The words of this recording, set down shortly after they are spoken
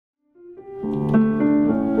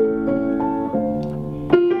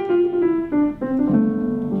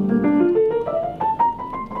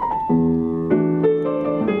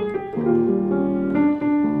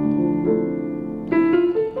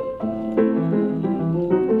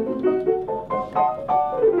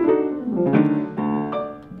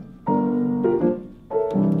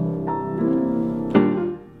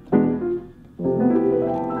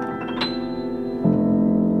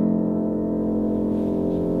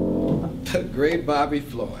Great Bobby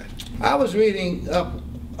Floyd. I was reading up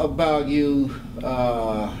about you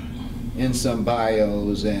in some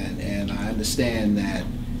bios, and I understand that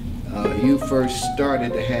you first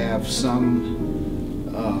started to have some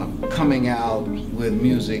coming out with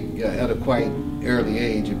music at a quite early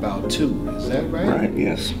age, about 2. Is that right? Right.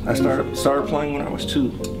 Yes. I started playing when I was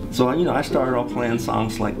 2. So I started off playing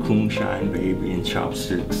songs like Moonshine Baby and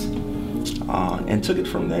Chopsticks, and took it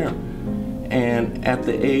from there. And at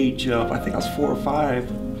the age of, I think I was 4 or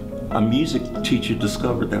 5, a music teacher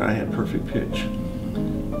discovered that I had perfect pitch.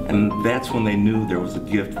 And that's when they knew there was a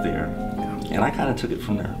gift there. And I kind of took it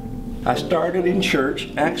from there. I started in church.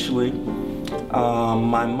 Actually,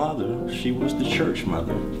 my mother, she was the church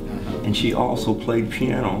mother. And she also played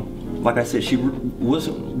piano. Like I said, she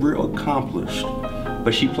wasn't real accomplished,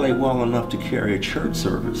 but she played well enough to carry a church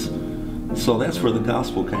service. So that's where the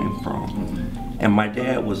gospel came from. And my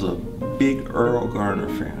dad was a big Earl Garner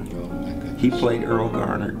fan. He played Earl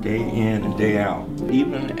Garner day in and day out.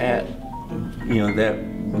 Even at that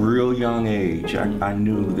real young age, I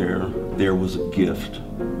knew there was a gift.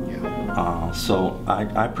 So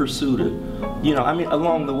I pursued it.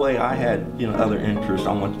 Along the way I had other interests.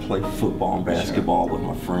 I wanted to play football and basketball with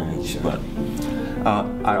my friends, but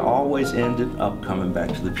I always ended up coming back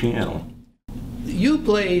to the piano. You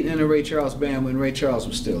played in a Ray Charles band when Ray Charles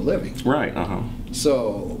was still living. Right,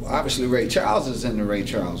 So obviously Ray Charles is in the Ray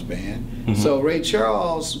Charles band. Mm-hmm. So Ray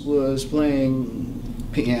Charles was playing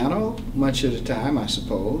piano much of the time, I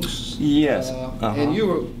suppose. Yes. And you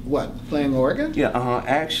were, what, playing organ? Yeah,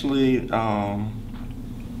 actually, the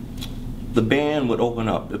band would open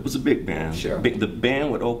up. It was a big band. Sure. The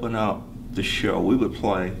band would open up the show. We would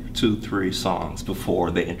play 2, 3 songs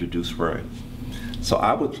before they introduced Ray. So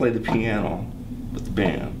I would play the piano with the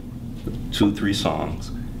band, 2, 3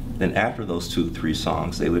 songs. Then after those 2, 3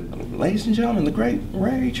 songs, they would, ladies and gentlemen, the great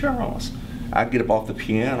Ray Charles. I'd get up off the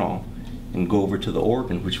piano and go over to the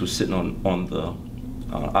organ, which was sitting on the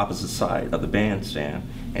opposite side of the bandstand,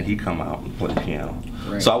 and he'd come out and play piano.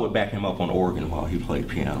 Right. So I would back him up on organ while he played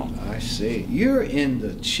piano. I see. You're in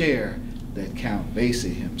the chair that Count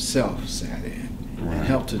Basie himself sat in. Right, and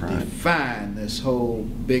helped to define this whole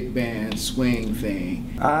big band swing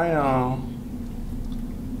thing. I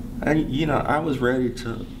was ready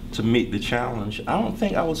to meet the challenge. I don't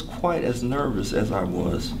think I was quite as nervous as I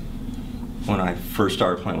was when I first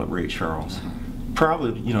started playing with Ray Charles.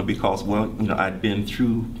 Probably, because, I'd been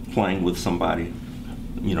through playing with somebody,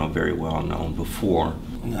 very well known before.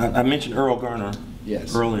 I mentioned Earl Garner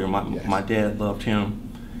earlier. My dad loved him.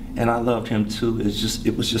 And I loved him too.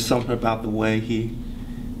 It was just something about the way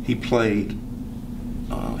he played.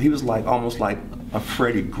 He was almost like a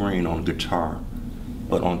Freddie Green on guitar,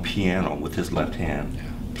 but on piano with his left hand,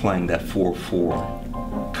 playing that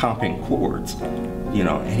 4/4, comping chords,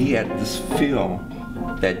 And he had this feel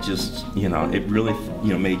that just, it really,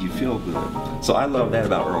 made you feel good. So I love that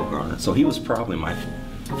about Earl Garner. So he was probably my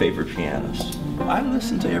favorite pianist. I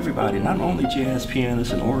listened to everybody, not only jazz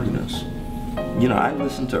pianists and organists. I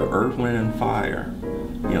listened to Earth, Wind and Fire,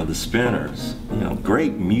 the Spinners,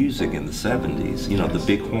 great music in the 70s, the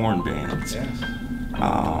big horn bands,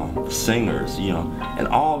 the singers, and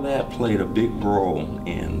all that played a big role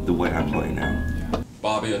in the way I play now.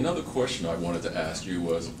 Bobby, another question I wanted to ask you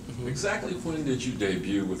was, exactly when did you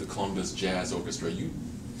debut with the Columbus Jazz Orchestra? You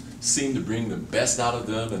seem to bring the best out of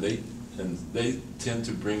them, and they tend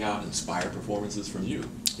to bring out inspired performances from you.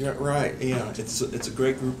 Yeah, right. Yeah, it's a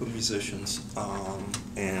great group of musicians,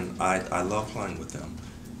 and I love playing with them.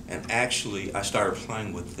 And actually, I started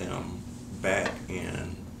playing with them back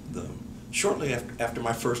in shortly after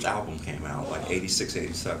my first album came out, like '86,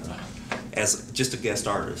 '87, as just a guest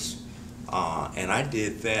artist. And I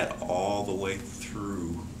did that all the way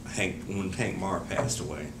through when Hank Marr passed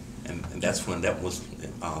away, and that's when that was the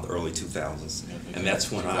early 2000s, and that's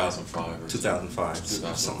when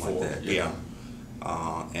 2005, something like that. Yeah.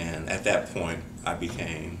 And at that point, I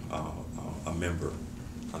became a member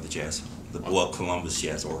of the Columbus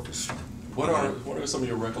Jazz Orchestra. What are some of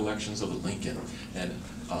your recollections of the Lincoln? And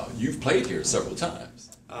you've played here several times.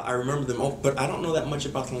 I remember them all, but I don't know that much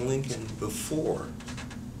about the Lincoln before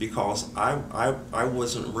because I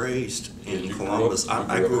wasn't raised in You Columbus.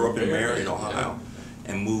 I grew up in Marion, yeah. Ohio,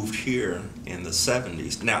 and moved here in the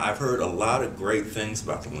 70s. Now, I've heard a lot of great things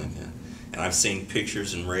about the Lincoln, and I've seen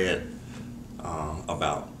pictures and read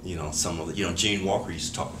about, you know, some of the, you know, Gene Walker used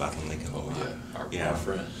to talk about the Lincoln a Oh lot. yeah, our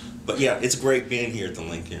friend. But yeah, it's great being here at the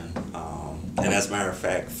Lincoln. And as a matter of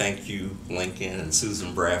fact, thank you, Lincoln and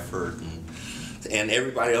Susan Bradford and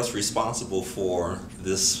everybody else responsible for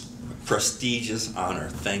this prestigious honor.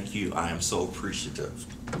 Thank you. I am so appreciative.